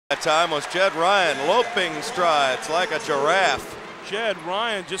That time was Jed Ryan, loping strides like a giraffe. Jed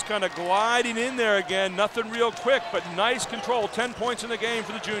Ryan just kind of gliding in there again. Nothing real quick, but nice control. 10 points in the game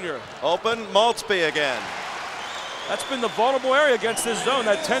for the junior. Open, Maltzby again. That's been the vulnerable area against this zone.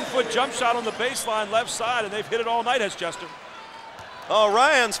 That 10-foot jump shot on the baseline left side, and they've hit it all night, has Chester. Oh,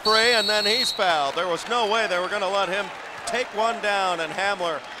 Ryan's free, and then he's fouled. There was no way they were going to let him take one down, and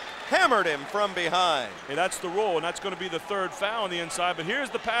Hamler hammered him from behind. Hey, that's the rule, and that's going to be the third foul on the inside. But here's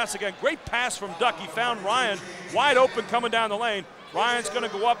the pass again. Great pass from Duck. He found Ryan wide open coming down the lane. Ryan's going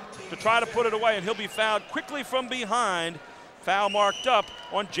to go up to try to put it away, and he'll be fouled quickly from behind. Foul marked up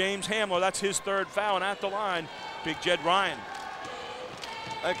on James Hamler. That's his third foul, and at the line, big Jed Ryan.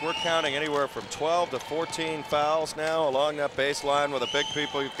 I think we're counting anywhere from 12 to 14 fouls now along that baseline with the big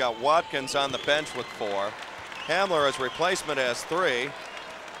people. You've got Watkins on the bench with 4. Hamler as replacement has 3.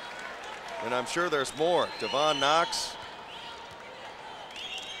 And I'm sure there's more. Devon Knox.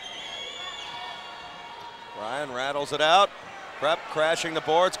 Ryan rattles it out. Prep crashing the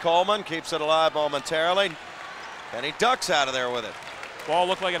boards. Coleman keeps it alive momentarily. And he ducks out of there with it. Ball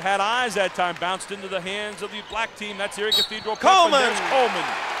looked like it had eyes that time. Bounced into the hands of the black team. That's Erie Cathedral. Coleman! And there's Coleman.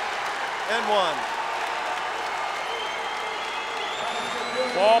 And 1.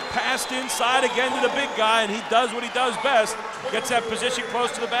 Ball passed inside again to the big guy, and he does what he does best. Gets that position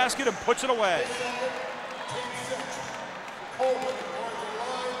close to the basket and puts it away.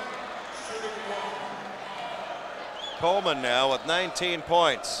 Coleman now with 19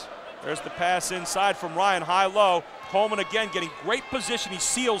 points. There's the pass inside from Ryan, high-low. Coleman again getting great position. He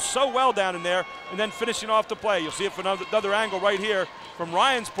seals so well down in there and then finishing off the play. You'll see it from another angle right here from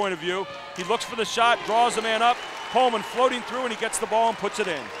Ryan's point of view. He looks for the shot, draws the man up. Coleman floating through, and he gets the ball and puts it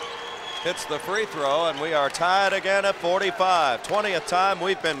in. Hits the free throw, and we are tied again at 45. 20th time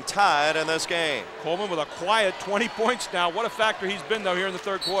we've been tied in this game. Coleman with a quiet 20 points now. What a factor he's been, though, here in the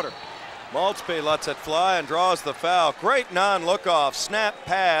third quarter. Maltzby lets it fly and draws the foul. Great non-look-off snap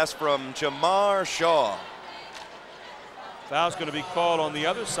pass from Jamar Shaw. Foul's going to be called on the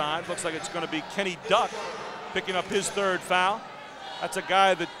other side. Looks like it's going to be Kenny Duck picking up his third foul. That's a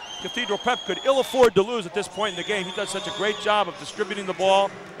guy that Cathedral Prep could ill afford to lose at this point in the game. He does such a great job of distributing the ball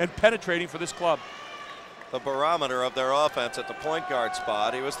and penetrating for this club. The barometer of their offense at the point guard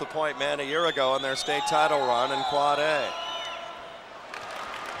spot. He was the point man a year ago in their state title run in Quad A.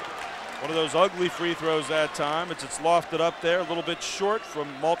 One of those ugly free throws that time. It's lofted up there, a little bit short from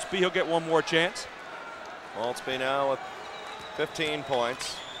Maltzby. He'll get one more chance. Maltzby now with 15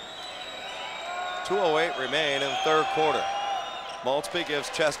 points. 2:08 remain in the third quarter. Maltzby gives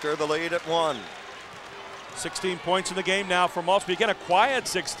Chester the lead at 1. 16 points in the game now for Maltzby. Again, a quiet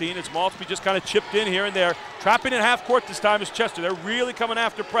 16 as Maltzby just kind of chipped in here and there. Trapping in half court this time is Chester. They're really coming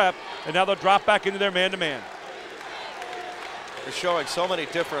after Prep, and now they'll drop back into their man-to-man. They're showing so many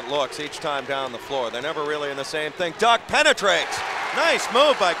different looks each time down the floor. They're never really in the same thing. Duck penetrates. Nice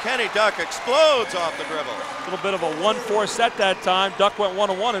move by Kenny Duck. Explodes off the dribble. A little bit of a 1-4 set that time. Duck went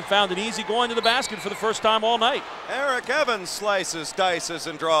 1-on-1 and found an easy going to the basket for the first time all night. Eric Evans slices, dices,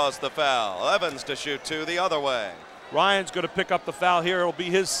 and draws the foul. Evans to shoot 2 the other way. Ryan's going to pick up the foul here. It'll be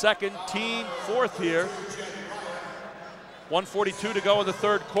his second, team fourth here. 1:42 to go in the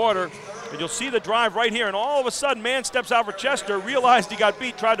third quarter. And you'll see the drive right here, and all of a sudden, man steps out for Chester, realized he got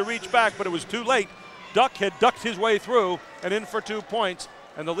beat, tried to reach back, but it was too late. Duck had ducked his way through and in for 2 points,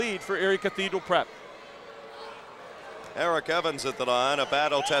 and the lead for Erie Cathedral Prep. Eric Evans at the line, a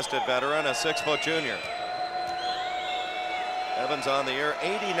battle-tested veteran, a 6-foot junior. Evans on the year,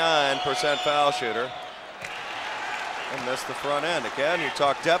 89% foul shooter. And missed the front end. Again, you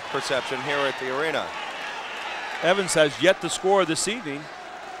talk depth perception here at the arena. Evans has yet to score this evening,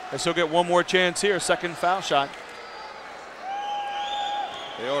 as he'll get one more chance here, second foul shot.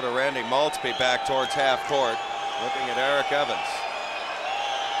 They order Randy Maltzby back towards half court, looking at Eric Evans.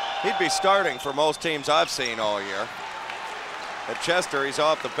 He'd be starting for most teams I've seen all year. At Chester, he's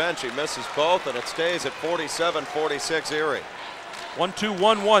off the bench. He misses both, and it stays at 47-46 Erie.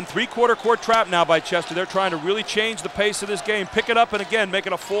 1-2-1-1, three-quarter court trap now by Chester. They're trying to really change the pace of this game, pick it up, and again, make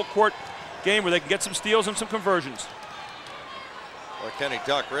it a full court game where they can get some steals and some conversions. Well, Kenny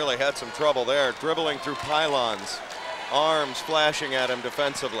Duck really had some trouble there, dribbling through pylons, arms flashing at him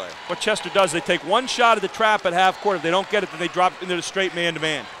defensively. What Chester does, they take one shot at the trap at half court. If they don't get it, then they drop into the straight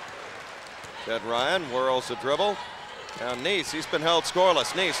man-to-man. Jed Ryan whirls the dribble. Now Neese, he's been held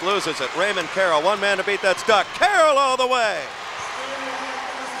scoreless. Neese loses it. Raymond Carroll, one man to beat, that's Duck. Carroll all the way.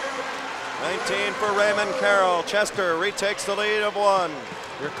 19 for Raymond Carroll. Chester retakes the lead of 1.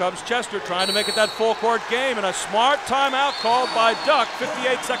 Here comes Chester trying to make it that full court game, and a smart timeout called by Duck.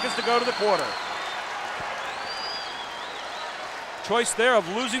 58 seconds to go to the quarter. Choice there of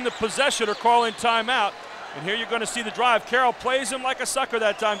losing the possession or calling timeout. And here you're going to see the drive. Carroll plays him like a sucker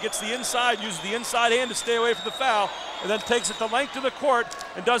that time, gets the inside, uses the inside hand to stay away from the foul, and then takes it the length of the court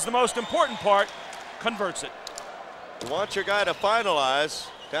and does the most important part, converts it. You want your guy to finalize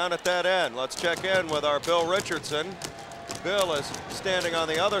down at that end. Let's check in with our Bill Richardson. Bill is standing on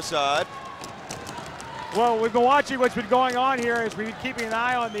the other side. Well, we've been watching what's been going on here as we've been keeping an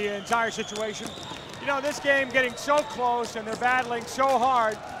eye on the entire situation. You know, this game getting so close and they're battling so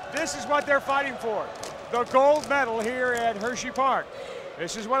hard, this is what they're fighting for. The gold medal here at Hershey Park.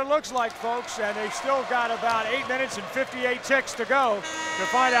 This is what it looks like, folks, and they've still got about 8 minutes and 58 ticks to go to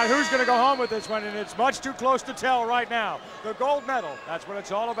find out who's going to go home with this one, and it's much too close to tell right now. The gold medal, that's what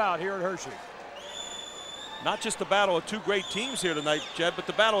it's all about here at Hershey. Not just the battle of two great teams here tonight, Jed, but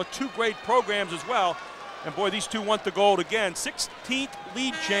the battle of two great programs as well. And boy, these two want the gold again. 16th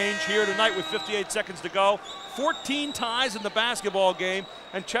lead change here tonight with 58 seconds to go. 14 ties in the basketball game,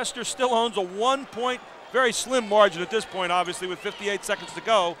 and Chester still owns a 1-point, very slim margin at this point, obviously, with 58 seconds to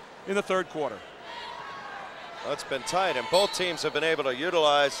go in the third quarter. Well, it's been tight, and both teams have been able to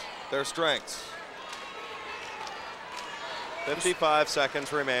utilize their strengths. 55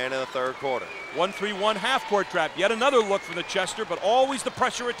 seconds remain in the third quarter. 1-3-1 half-court trap. Yet another look from the Chester, but always the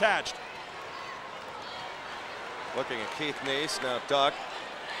pressure attached. Looking at Keith Neese, now Duck.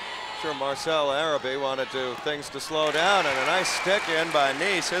 Sure, Marcel Araby wanted things to slow down, and a nice stick in by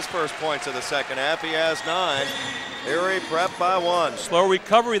Neese. His first points of the second half. He has 9. Erie prep by 1. Slow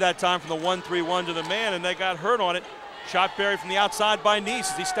recovery that time from the 1-3-1 to the man, and they got hurt on it. Shot buried from the outside by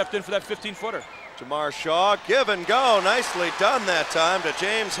Neese as he stepped in for that 15-footer. Jamar Shaw, give and go. Nicely done that time to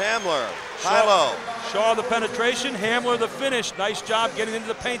James Hamler. High-low. Shaw the penetration, Hamler the finish. Nice job getting into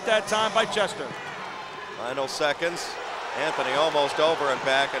the paint that time by Chester. Final seconds. Anthony almost over and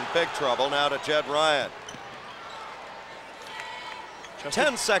back in big trouble. Now to Jed Ryan. Chester.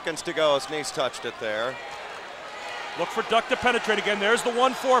 10 seconds to go as Neese touched it there. Look for Duck to penetrate again. There's the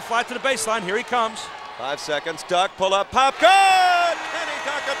 1-4, flat to the baseline. Here he comes. 5 seconds. Duck, pull up, pop, good! Kenny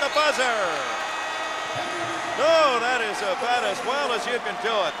Duck at the buzzer. No, that is about as well as you can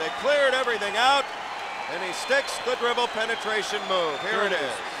do it. They cleared everything out, and he sticks the dribble penetration move. Here it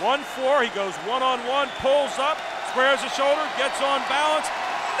is. 1-4, he goes one-on-one, pulls up, squares the shoulder, gets on balance,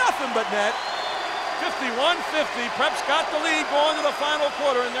 nothing but net. 51-50, Prep's got the lead going to the final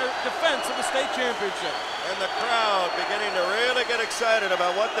quarter in their defense of the state championship. And the crowd beginning to really get excited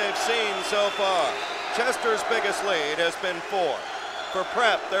about what they've seen so far. Chester's biggest lead has been 4. For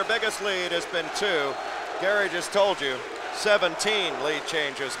Prep, their biggest lead has been 2. Gary just told you, 17 lead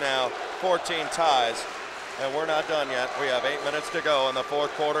changes now, 14 ties. And we're not done yet. We have 8 minutes to go in the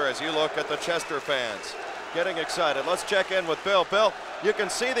fourth quarter as you look at the Chester fans getting excited. Let's check in with Bill. Bill, you can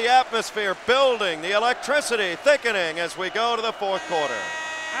see the atmosphere building, the electricity thickening as we go to the fourth quarter.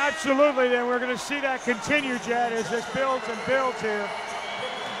 Absolutely, and we're going to see that continue, Jed, as this builds and builds here.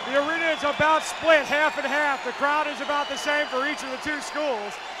 The arena is about split half and half. The crowd is about the same for each of the two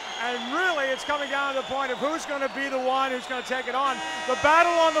schools. And really, it's coming down to the point of who's going to be the one who's going to take it on. The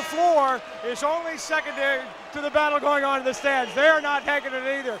battle on the floor is only secondary to the battle going on in the stands. They are not taking it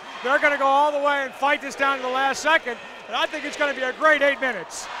either. They're going to go all the way and fight this down to the last second. And I think it's going to be a great 8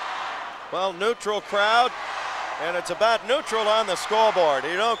 minutes. Well, neutral crowd, and it's about neutral on the scoreboard.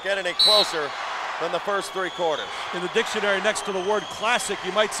 You don't get any closer than the first 3 quarters. In the dictionary next to the word classic,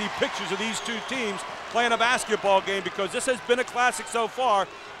 you might see pictures of these two teams playing a basketball game, because this has been a classic so far.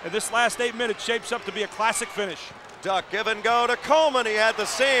 And this last 8 minutes shapes up to be a classic finish. Duck, give and go to Coleman. He had the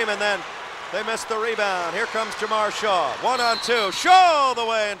seam, and then they missed the rebound. Here comes Jamar Shaw. 1-on-2. Shaw the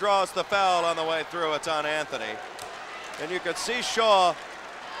way and draws the foul on the way through. It's on Anthony. And you could see Shaw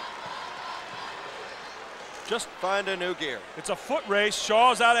just find a new gear. It's a foot race.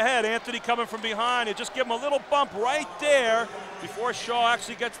 Shaw's out ahead. Anthony coming from behind. You just give him a little bump right there before Shaw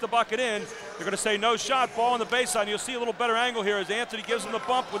actually gets the bucket in. They're going to say no shot, ball on the baseline. You'll see a little better angle here as Anthony gives him the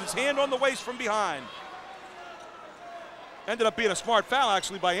bump with his hand on the waist from behind. Ended up being a smart foul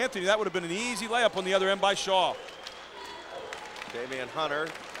actually by Anthony. That would have been an easy layup on the other end by Shaw. Damian Hunter.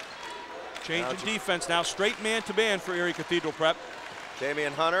 Changing defense now, straight man-to-man for Erie Cathedral Prep.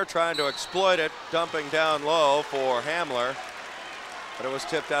 Damian Hunter trying to exploit it, dumping down low for Hamler, but it was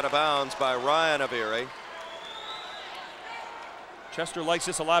tipped out of bounds by Ryan of Erie. Chester likes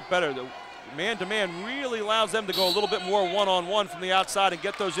this a lot better. The man-to-man really allows them to go a little bit more one-on-one from the outside and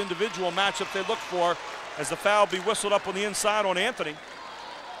get those individual matchups they look for as the foul be whistled up on the inside on Anthony.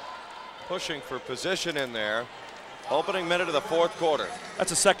 Pushing for position in there. Opening minute of the fourth quarter.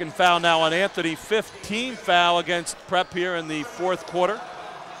 That's a second foul now on Anthony. 15th foul against Prep here in the fourth quarter.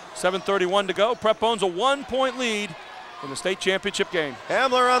 7:31 to go. Prep owns a 1-point lead in the state championship game.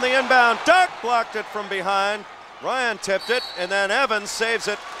 Hamler on the inbound. Duck blocked it from behind. Ryan tipped it, and then Evans saves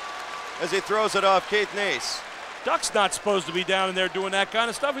it as he throws it off Keith Neese. Duck's not supposed to be down in there doing that kind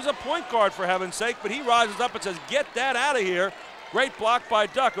of stuff. He's a point guard, for heaven's sake, but he rises up and says, get that out of here. Great block by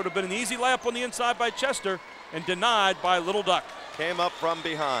Duck. It would have been an easy layup on the inside by Chester and denied by Little Duck. Came up from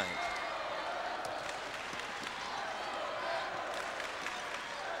behind.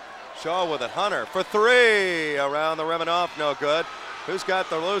 Shaw with it. Hunter for three. Around the rim and off, no good. Who's got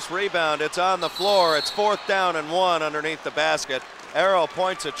the loose rebound? It's on the floor. It's 4th down and 1 underneath the basket. Arrow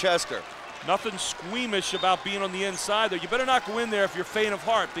points at Chester. Nothing squeamish about being on the inside there. You better not go in there if you're faint of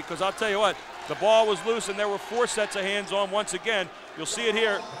heart, because I'll tell you what, the ball was loose and there were 4 sets of hands on once again. You'll see it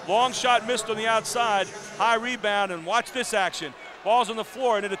here. Long shot missed on the outside. High rebound, and watch this action. Ball's on the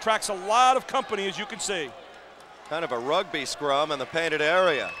floor and it attracts a lot of company, as you can see. Kind of a rugby scrum in the painted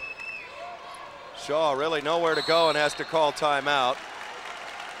area. Shaw really nowhere to go and has to call timeout.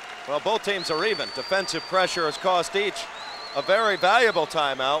 Well, both teams are even. Defensive pressure has cost each a very valuable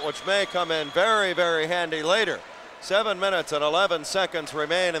timeout, which may come in very, very handy later. 7 minutes and 11 seconds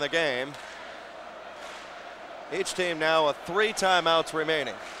remain in the game. Each team now with 3 timeouts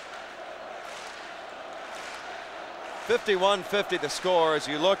remaining. 51-50 the score as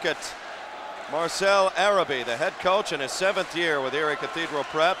you look at Marcel Arabi, the head coach in his 7th year with Erie Cathedral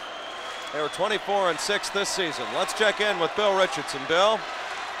Prep. They were 24-6 this season. Let's check in with Bill Richardson. Bill?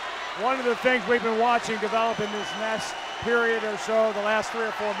 One of the things we've been watching develop in this next period or so, the last 3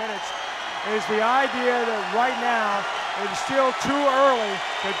 or 4 minutes, is the idea that right now it's still too early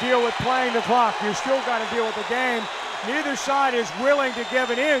to deal with playing the clock. You still got to deal with the game. Neither side is willing to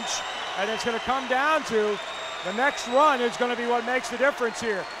give an inch, and it's going to come down to the next run is going to be what makes the difference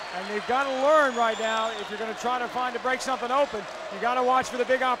here. And they've got to learn right now, if you're going to try to break something open, you got to watch for the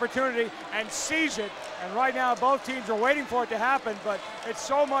big opportunity and seize it. And right now, both teams are waiting for it to happen, but it's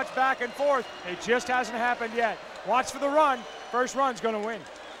so much back and forth, it just hasn't happened yet. Watch for the run. First run's going to win.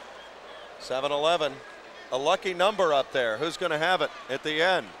 7-11, a lucky number up there. Who's going to have it at the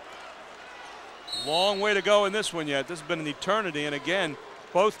end? Long way to go in this one yet. This has been an eternity, and again,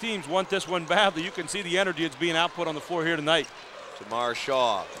 both teams want this one badly. You can see the energy that's being output on the floor here tonight. Jamar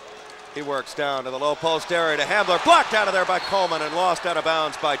Shaw. He works down to the low post area to Hamler. Blocked out of there by Coleman and lost out of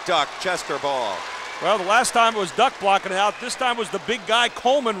bounds by Duck. Chester ball. Well, the last time it was Duck blocking it out. This time was the big guy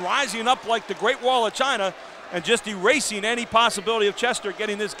Coleman rising up like the Great Wall of China and just erasing any possibility of Chester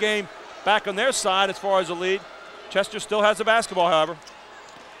getting this game back on their side as far as the lead. Chester still has the basketball, however.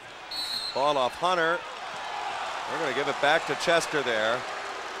 Ball off Hunter. They're going to give it back to Chester there.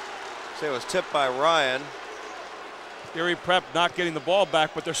 See, it was tipped by Ryan. Erie Prep not getting the ball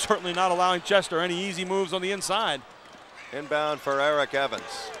back, but they're certainly not allowing Chester any easy moves on the inside. Inbound for Eric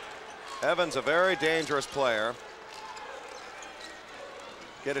Evans. Evans, a very dangerous player.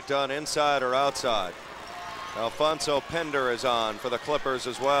 Get it done inside or outside. Alfonso Pender is on for the Clippers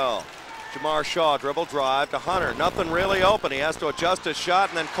as well. Jamar Shaw, dribble drive to Hunter. Nothing really open. He has to adjust his shot,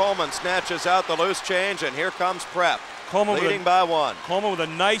 and then Coleman snatches out the loose change, and here comes Prep. Coleman leading by 1. Coleman with a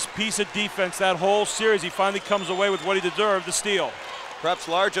nice piece of defense that whole series. He finally comes away with what he deserved, the steal. Prep's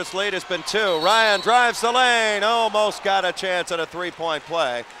largest lead has been 2. Ryan drives the lane. Almost got a chance at a 3-point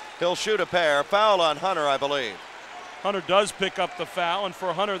play. He'll shoot a pair. Foul on Hunter, I believe. Hunter does pick up the foul, and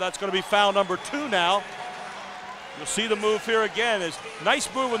for Hunter, that's going to be foul number 2 now. You'll see the move here again. Is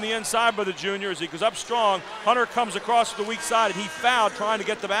nice move on the inside by the junior as he goes up strong. Hunter comes across the weak side, and he fouled trying to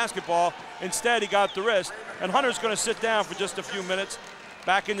get the basketball. Instead, he got the wrist. And Hunter's going to sit down for just a few minutes.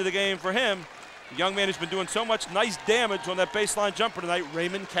 Back into the game for him. The young man who's been doing so much nice damage on that baseline jumper tonight,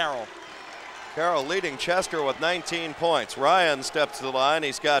 Raymond Carroll. Carroll leading Chester with 19 points. Ryan steps to the line.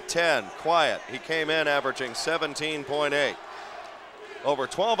 He's got 10. Quiet. He came in averaging 17.8. Over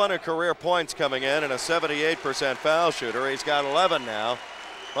 1,200 career points coming in and a 78% foul shooter. He's got 11 now.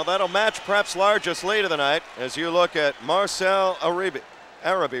 Well, that'll match Prep's largest lead of the night as you look at Marcel Arabi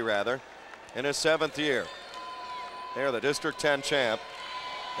in his 7th year. They are the District 10 champ,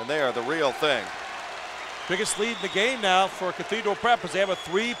 and they are the real thing. Biggest lead in the game now for Cathedral Prep as they have a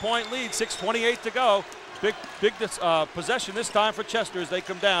 3-point lead, 6:28 to go. Big possession this time for Chester as they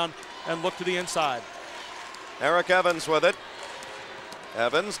come down and look to the inside. Eric Evans with it.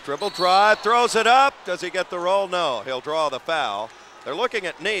 Evans, dribble drive, throws it up. Does he get the roll? No, he'll draw the foul. They're looking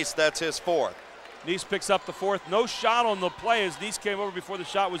at Neese, that's his 4th. Neese picks up the 4th. No shot on the play as Neese came over before the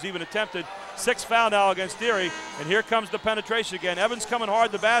shot was even attempted. 6th foul now against Erie, and here comes the penetration again. Evans coming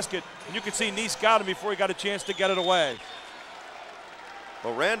hard to the basket, and you can see Neese got him before he got a chance to get it away.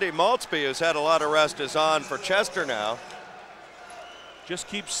 Well, Randy Maltzby, who's had a lot of rest, is on for Chester now. Just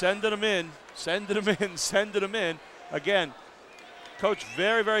keep sending them in, sending them in, sending them in. again, Coach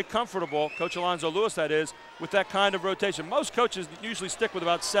very, very comfortable, Coach Alonzo Lewis that is, with that kind of rotation. Most coaches usually stick with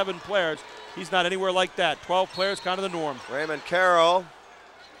about 7 players. He's not anywhere like that. 12 players, kind of the norm. Raymond Carroll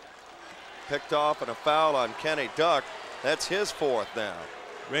picked off and a foul on Kenny Duck. That's his 4th now.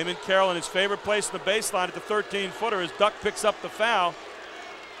 Raymond Carroll in his favorite place in the baseline at the 13-footer as Duck picks up the foul.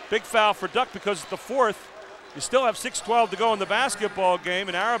 Big foul for Duck because it's the 4th. You still have 6:12 to go in the basketball game,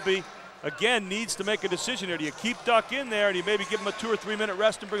 and Arabi again needs to make a decision here. Do you keep Duck in there and you maybe give him a 2 or 3 minute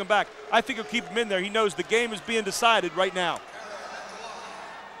rest and bring him back? I think he'll keep him in there. He knows the game is being decided right now.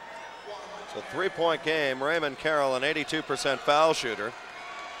 So 3-point game. Raymond Carroll, an 82% foul shooter.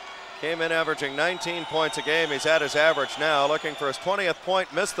 Came in averaging 19 points a game. He's at his average now, looking for his 20th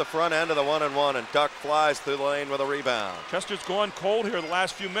point. Missed the front end of the 1-and-1, and Duck flies through the lane with a rebound. Chester's gone cold here the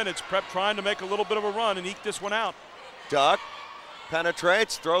last few minutes. Prep trying to make a little bit of a run and eke this one out. Duck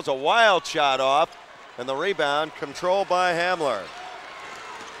penetrates, throws a wild shot off, and the rebound controlled by Hamler.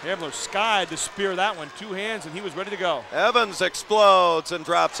 Hamler skied to spear that one. 2 hands, and he was ready to go. Evans explodes and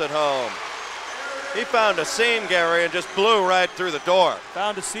drops it home. He found a seam, Gary, and just blew right through the door.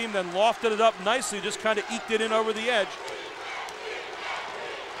 Found a seam, then lofted it up nicely, just kind of eked it in over the edge.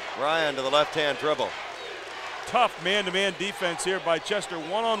 Ryan to the left-hand dribble. Tough man-to-man defense here by Chester.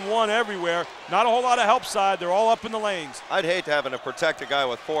 1-on-1 everywhere. Not a whole lot of help side. They're all up in the lanes. I'd hate having to protect a guy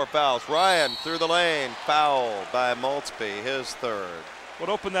with 4 fouls. Ryan through the lane, foul by Maltzby, his 3rd. What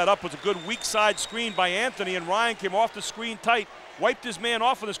opened that up was a good weak side screen by Anthony, and Ryan came off the screen tight, wiped his man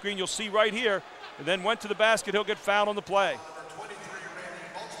off of the screen, you'll see right here, and then went to the basket. He'll get fouled on the play.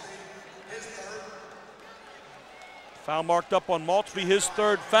 Foul marked up on Maltzby, his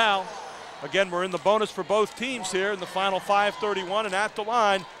 3rd foul. Again, we're in the bonus for both teams here in the final 5:31, and at the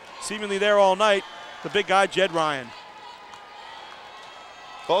line, seemingly there all night, the big guy, Jed Ryan.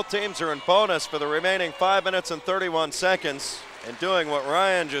 Both teams are in bonus for the remaining 5 minutes and 31 seconds, and doing what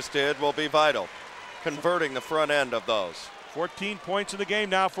Ryan just did will be vital, converting the front end of those. 14 points in the game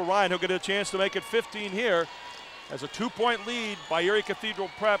now for Ryan. He'll get a chance to make it 15 here as a 2-point lead by Erie Cathedral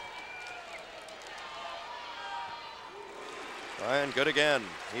Prep. Ryan good again.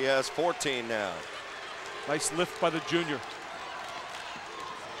 He has 14 now. Nice lift by the junior.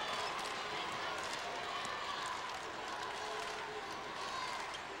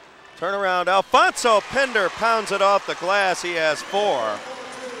 Turnaround, Alfonso Pinder pounds it off the glass. He has 4.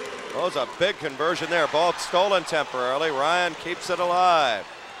 That was a big conversion there. Ball stolen temporarily. Ryan keeps it alive.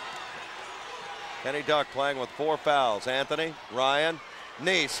 Kenny Duck playing with 4 fouls. Anthony, Ryan,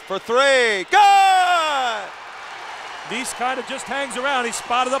 Neese for 3. Good! Neese kind of just hangs around. He's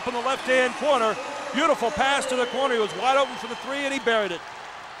spotted up in the left-hand corner. Beautiful pass to the corner. He was wide open for the 3, and he buried it.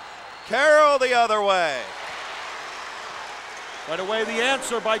 Carroll the other way. Right away, the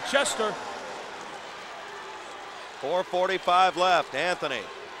answer by Chester. 4:45 left. Anthony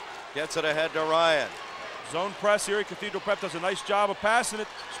gets it ahead to Ryan. Zone press. Erie Cathedral Prep does a nice job of passing it.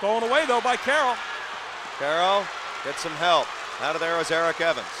 Stolen away, though, by Carroll. Carroll gets some help. Out of there is Eric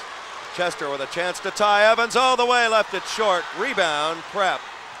Evans. Chester with a chance to tie. Evans all the way, left it short. Rebound, Prep.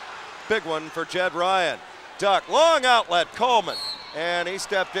 Big one for Jed Ryan. Duck, long outlet, Coleman. And he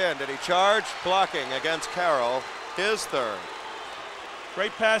stepped in. Did he charge? Blocking against Carroll, his 3rd.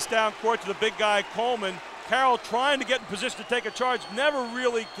 Great pass down court to the big guy, Coleman. Carroll trying to get in position to take a charge. Never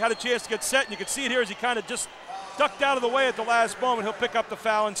really had a chance to get set, and you can see it here as he kind of just ducked out of the way at the last moment. He'll pick up the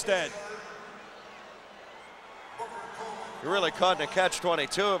foul instead. You're really caught in a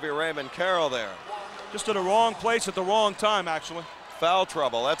catch-22 if you're Raymond Carroll there. Just in the wrong place at the wrong time, actually. Foul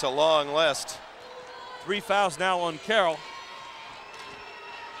trouble, that's a long list. 3 fouls now on Carroll.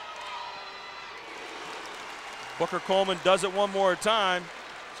 Booker Coleman does it one more time.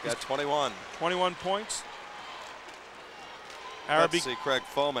 He's got 21. 21 points. Let's see Craig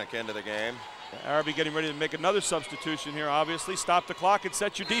Fomick into the game. Arabi getting ready to make another substitution here, obviously. Stop the clock and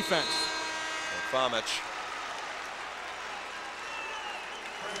set your defense. Fomick.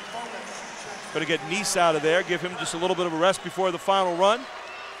 Going to get Neese out of there, give him just a little bit of a rest before the final run.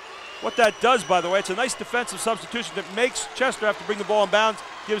 What that does, by the way, it's a nice defensive substitution that makes Chester have to bring the ball in bounds,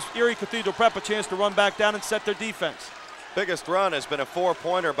 gives Erie Cathedral Prep a chance to run back down and set their defense. Biggest run has been a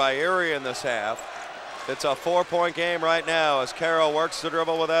 4-pointer by Erie in this half. It's a 4-point game right now as Carroll works the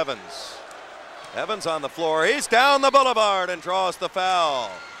dribble with Evans. Evans on the floor, he's down the boulevard and draws the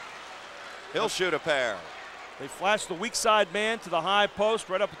foul. He'll shoot a pair. They flashed the weak side man to the high post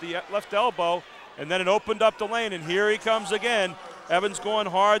right up at the left elbow, and then it opened up the lane, and here he comes again. Evans going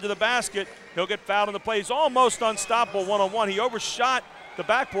hard to the basket. He'll get fouled in the play. He's almost unstoppable one-on-one. He overshot the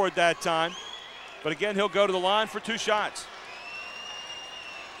backboard that time, but again, he'll go to the line for 2 shots.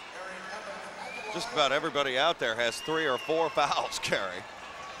 Just about everybody out there has 3 or 4 fouls, Gary.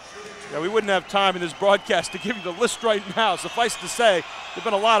 Yeah, we wouldn't have time in this broadcast to give you the list right now. Suffice to say, there have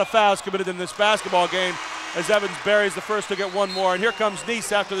been a lot of fouls committed in this basketball game as Evans buries the first to get one more. And here comes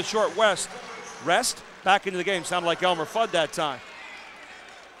Nice after the short rest. Back into the game. Sounded like Elmer Fudd that time.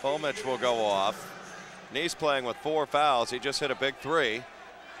 Fulmich will go off. Nice playing with 4 fouls. He just hit a big 3.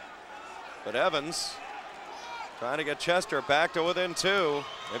 But Evans trying to get Chester back to within 2.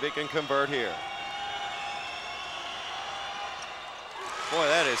 If he can convert here. Boy,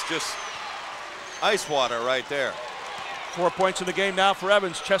 that is just ice water right there. 4 points in the game now for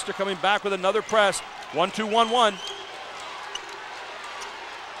Evans. Chester coming back with another press. 1-2-1-1.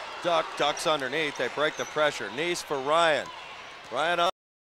 Ducks underneath. They break the pressure. Nice for Ryan. Ryan on.